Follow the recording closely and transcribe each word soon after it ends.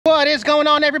What is going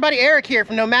on, everybody? Eric here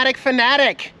from Nomadic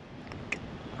Fanatic.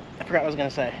 I forgot what I was gonna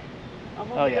say. I'm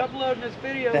gonna be uploading this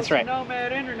video That's with right.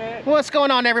 Nomad Internet. What's going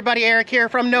on, everybody? Eric here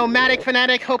from Nomadic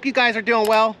Fanatic. Hope you guys are doing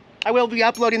well. I will be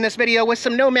uploading this video with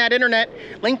some Nomad Internet.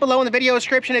 Link below in the video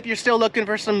description if you're still looking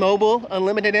for some mobile,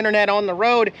 unlimited internet on the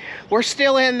road. We're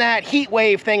still in that heat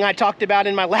wave thing I talked about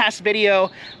in my last video.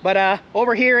 But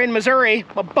over here in Missouri,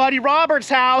 my buddy Robert's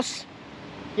house,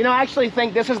 you know, I actually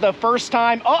think this is the first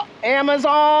time. Oh,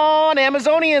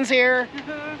 Amazonians here.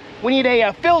 We need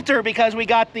a filter because we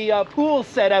got the pool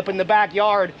set up in the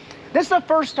backyard. This is the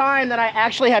first time that I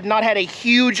actually have not had a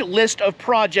huge list of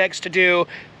projects to do.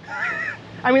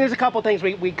 I mean, there's a couple things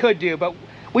we could do, but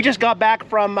we just got back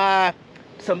from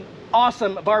some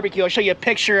awesome barbecue. I'll show you a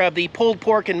picture of the pulled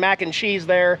pork and mac and cheese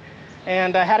there,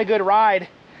 and had a good ride.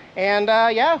 And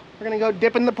yeah, we're gonna go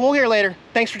dip in the pool here later.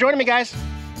 Thanks for joining me, guys.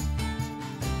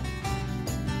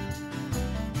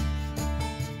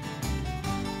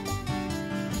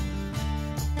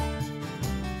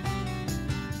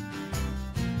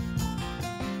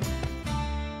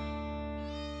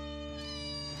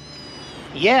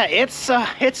 Yeah,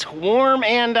 it's warm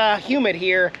and humid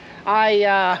here.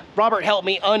 Robert helped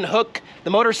me unhook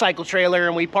the motorcycle trailer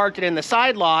and we parked it in the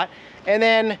side lot. And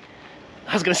then,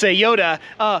 I was gonna say Yoda,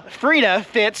 Frida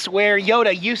fits where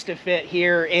Yoda used to fit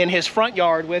here in his front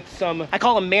yard with some, I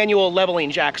call them manual leveling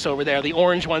jacks over there, the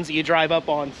orange ones that you drive up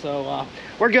on. So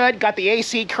we're good, got the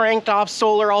AC cranked off,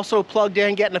 solar also plugged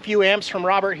in, getting a few amps from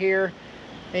Robert here.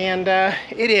 And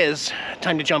it is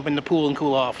time to jump in the pool and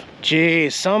cool off.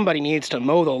 Geez, somebody needs to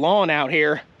mow the lawn out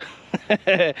here.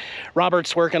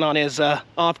 Robert's working on his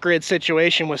off-grid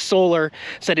situation with solar,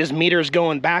 said his meter's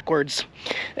going backwards.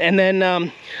 And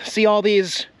then see all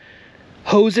these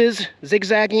hoses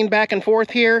zigzagging back and forth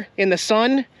here in the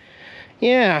sun?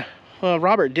 Yeah, well,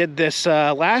 Robert did this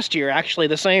last year, actually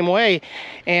the same way,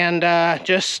 and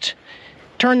just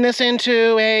turned this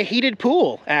into a heated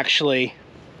pool, actually.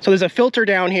 So there's a filter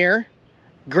down here,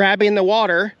 grabbing the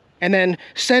water, and then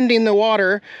sending the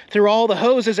water through all the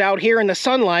hoses out here in the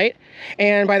sunlight.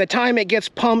 And by the time it gets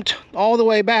pumped all the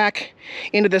way back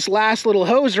into this last little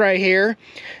hose right here,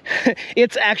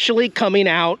 it's actually coming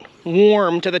out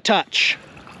warm to the touch.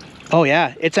 Oh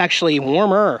yeah, it's actually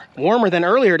warmer than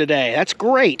earlier today. That's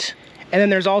great. And then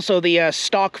there's also the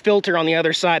stock filter on the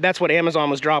other side. That's what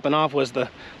Amazon was dropping off, was the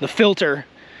filter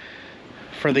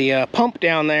for the pump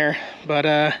down there. But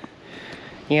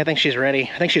yeah, I think she's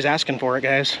ready. I think she's asking for it,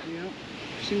 guys. Yeah,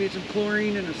 she needs some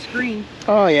chlorine and a screen.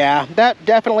 Oh yeah, that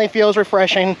definitely feels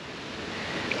refreshing.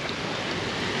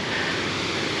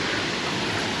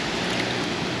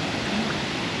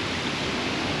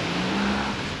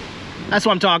 That's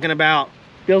what I'm talking about.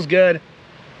 Feels good.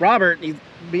 Robert, he's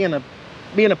being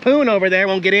a poon over there,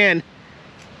 won't get in.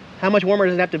 How much warmer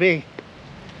does it have to be?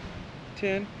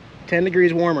 10. 10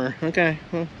 degrees warmer. Okay,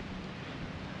 well,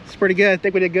 it's pretty good. I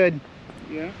think we did good.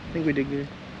 Yeah. I think we did good.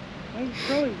 I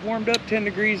probably warmed up 10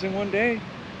 degrees in one day. A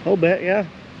little bit, yeah.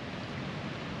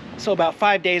 So about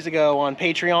 5 days ago on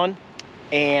Patreon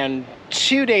and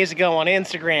 2 days ago on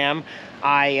Instagram,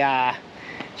 I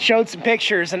showed some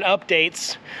pictures and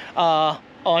updates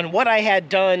on what I had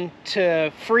done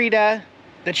to Frida,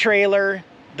 the trailer,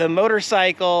 the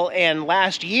motorcycle, and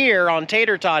last year on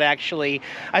Tater Tot, actually.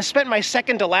 I spent my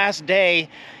second to last day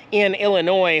in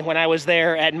Illinois when I was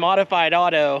there at Modified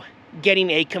Auto getting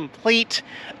a complete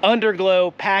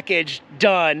underglow package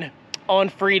done on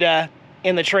Frida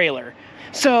in the trailer.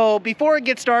 So before it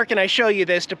gets dark and I show you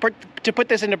this, to put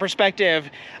this into perspective,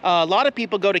 a lot of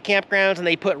people go to campgrounds and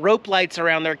they put rope lights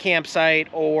around their campsite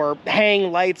or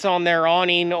hang lights on their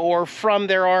awning or from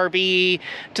their RV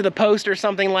to the post or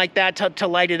something like that to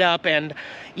light it up. And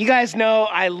you guys know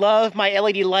I love my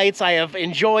LED lights. I have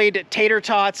enjoyed Tater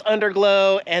Tot's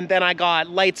underglow, and then I got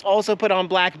lights also put on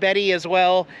Black Betty as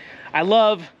well. I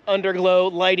love underglow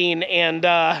lighting,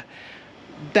 and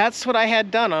that's what I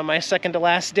had done on my second to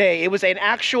last day. It was an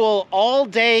actual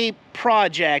all-day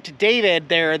project. David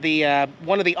there, the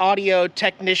one of the audio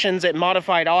technicians at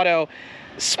Modified Auto,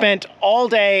 spent all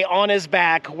day on his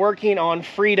back working on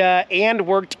Frida and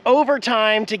worked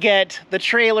overtime to get the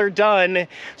trailer done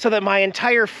so that my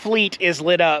entire fleet is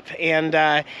lit up.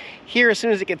 And here, as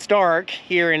soon as it gets dark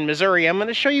here in Missouri, I'm going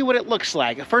to show you what it looks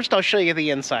like. First, I'll show you the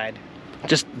inside.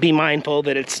 Just be mindful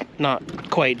that it's not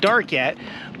quite dark yet,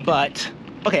 but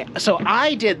okay, so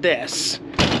I did this,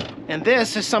 and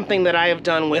this is something that I have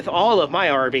done with all of my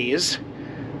RVs.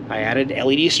 I added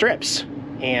LED strips,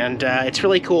 and it's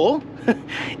really cool.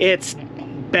 It's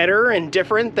better and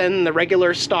different than the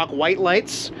regular stock white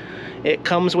lights. It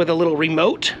comes with a little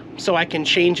remote, so I can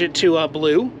change it to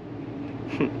blue.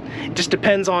 It just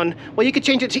depends on, well, you could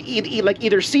change it to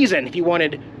either season. If you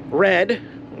wanted red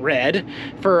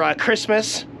for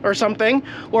Christmas or something,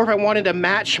 or if I wanted to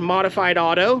match modified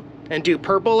auto and do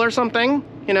purple or something,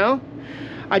 you know.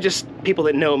 People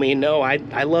that know me know I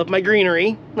love my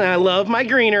greenery. I love my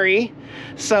greenery.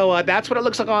 So that's what it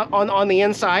looks like on the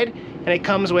inside. And it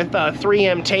comes with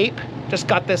 3M tape. Just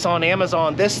got this on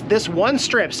Amazon. This one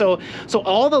strip. So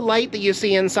all the light that you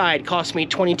see inside cost me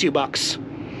 22 bucks.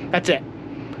 That's it.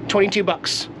 22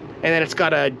 bucks. And then it's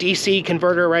got a DC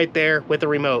converter right there with a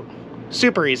remote.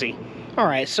 Super easy. All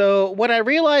right, so what I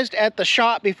realized at the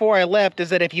shop before I left is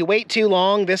that if you wait too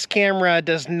long, this camera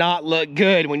does not look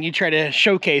good when you try to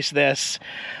showcase this.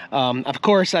 Of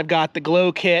course, I've got the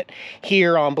glow kit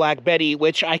here on Black Betty,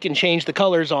 which I can change the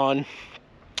colors on.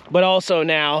 But also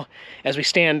now, as we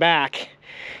stand back,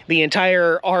 the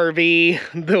entire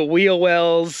RV, the wheel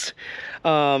wells,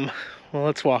 well,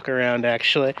 let's walk around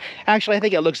actually. Actually, I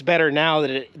think it looks better now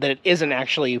that it isn't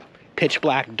actually pitch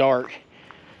black dark.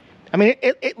 I mean,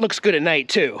 it looks good at night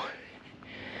too.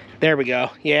 There we go.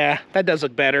 Yeah, that does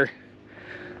look better.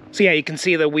 So yeah, you can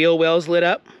see the wheel wells lit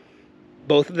up.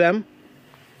 Both of them.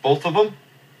 Both of them?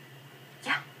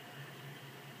 Yeah.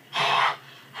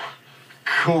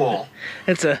 Cool.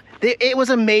 It was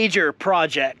a major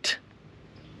project.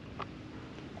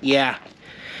 Yeah.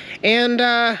 And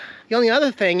the only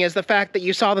other thing is the fact that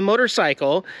you saw the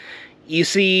motorcycle, you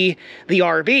see the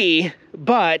RV,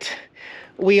 but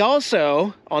we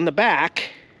also, on the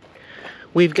back,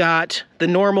 we've got the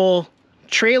normal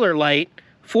trailer light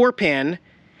 4-pin,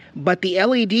 but the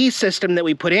LED system that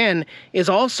we put in is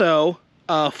also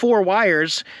 4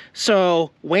 wires. So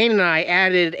Wayne and I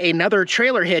added another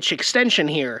trailer hitch extension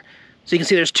here. So you can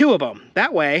see there's 2 of them.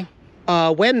 That way,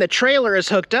 when the trailer is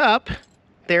hooked up,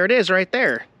 there it is right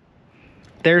there.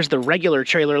 There's the regular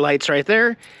trailer lights right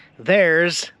there.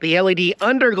 There's the LED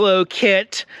underglow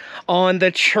kit on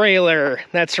the trailer.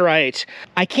 That's right.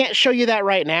 I can't show you that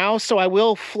right now, so I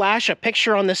will flash a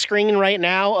picture on the screen right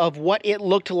now of what it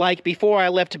looked like before I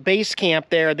left base camp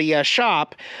there, the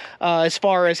shop, as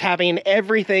far as having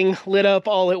everything lit up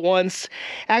all at once.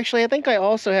 Actually, I think I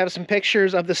also have some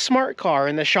pictures of the smart car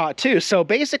in the shot too. So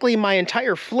basically my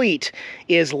entire fleet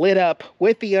is lit up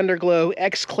with the underglow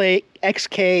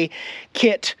XK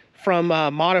kit from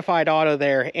Modified Auto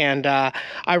there, and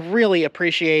I really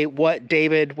appreciate what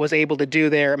David was able to do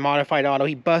there at Modified Auto.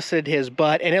 He busted his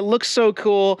butt, and it looks so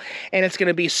cool, and it's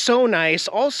gonna be so nice.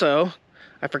 Also,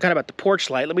 I forgot about the porch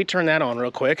light. Let me turn that on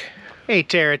real quick. Hey,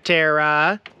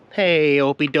 Tara. Hey,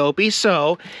 Opie Dopey.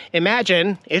 So,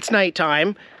 imagine it's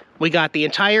nighttime. We got the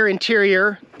entire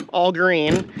interior all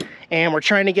green, and we're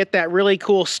trying to get that really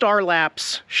cool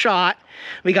Starlapse shot.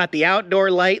 We got the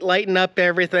outdoor light lighting up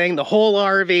everything, the whole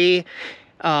RV,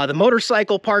 the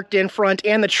motorcycle parked in front,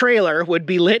 and the trailer would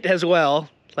be lit as well,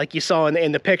 like you saw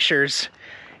in the pictures.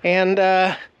 And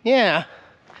yeah,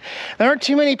 there aren't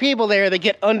too many people there that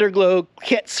get underglow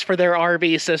kits for their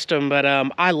RV system, but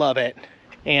I love it.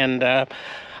 And I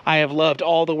have loved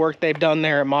all the work they've done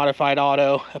there at Modified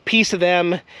Auto. A piece of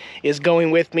them is going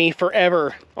with me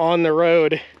forever on the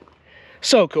road.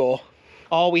 So cool.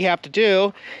 All we have to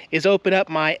do is open up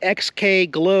my XK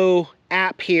Glow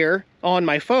app here on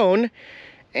my phone,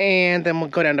 and then we'll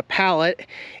go down to palette,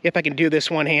 if I can do this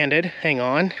one-handed. Hang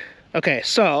on. Okay,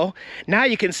 so now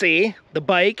you can see the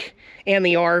bike and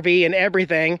the RV and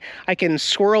everything. I can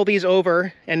swirl these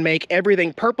over and make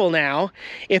everything purple now.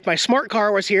 If my smart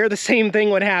car was here, the same thing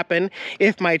would happen.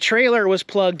 If my trailer was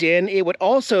plugged in, it would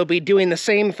also be doing the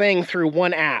same thing through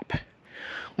one app,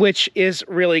 which is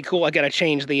really cool. I gotta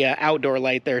change the outdoor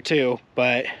light there too,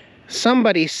 but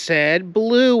somebody said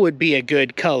blue would be a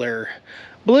good color.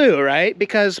 Blue, right?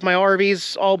 Because my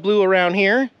RV's all blue around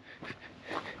here.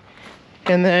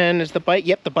 And then is the bike,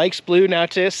 yep, the bike's blue now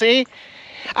too, see?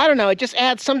 I don't know, it just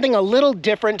adds something a little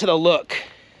different to the look,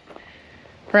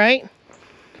 right?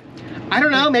 I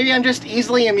don't know, maybe I'm just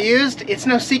easily amused. It's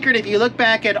no secret, if you look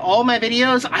back at all my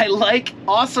videos, I like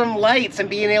awesome lights and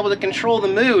being able to control the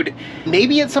mood.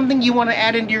 Maybe it's something you want to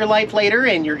add into your life later,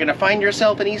 and you're gonna find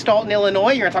yourself in East Alton,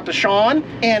 Illinois. You're gonna talk to Sean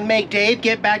and make Dave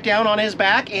get back down on his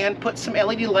back and put some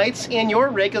LED lights in your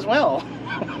rig as well.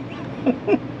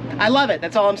 I love it,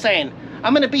 that's all I'm saying.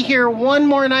 I'm gonna be here one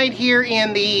more night here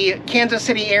in the Kansas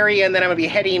City area, and then I'm gonna be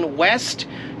heading west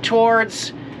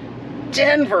towards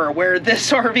Denver, where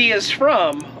this RV is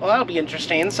from. Well, that'll be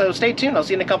interesting, so stay tuned. I'll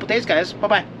see you in a couple days, guys.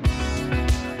 Bye-bye.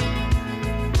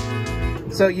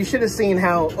 So you should have seen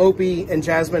how Opie and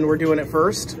Jasmine were doing it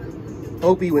first.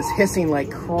 Opie was hissing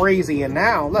like crazy, and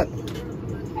now, look,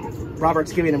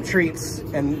 Robert's giving them treats,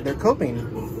 and they're coping.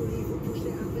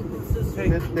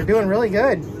 They're doing really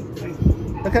good.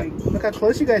 Look how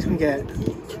close you guys can get.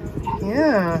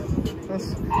 Yeah,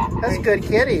 that's good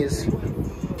kitties.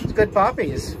 It's good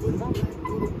puppies.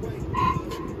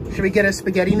 Should we get a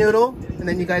spaghetti noodle, and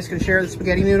then you guys can share the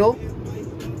spaghetti noodle?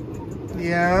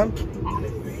 Yeah,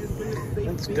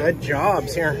 that's good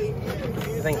jobs here.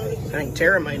 I think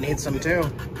Tara might need some too.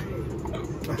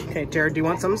 Okay, Tara, do you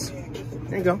want some?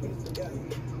 There you go.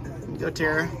 Go,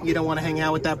 Tara. You don't want to hang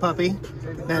out with that puppy?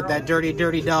 That dirty,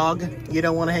 dirty dog? You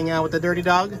don't want to hang out with the dirty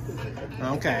dog?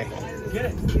 Okay. Get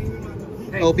it.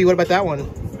 Hey. Opie, what about that one?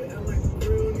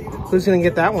 Who's going to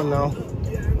get that one, though?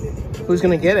 Who's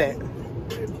going to get it?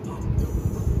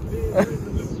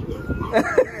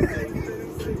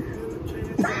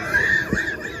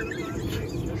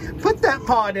 Put that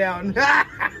paw down.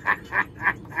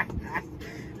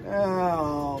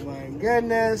 Oh, my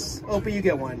goodness. Opie, you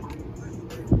get one.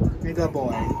 You're a good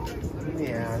boy.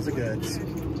 Yeah, it's a goods.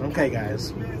 Okay,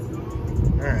 guys.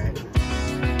 All right.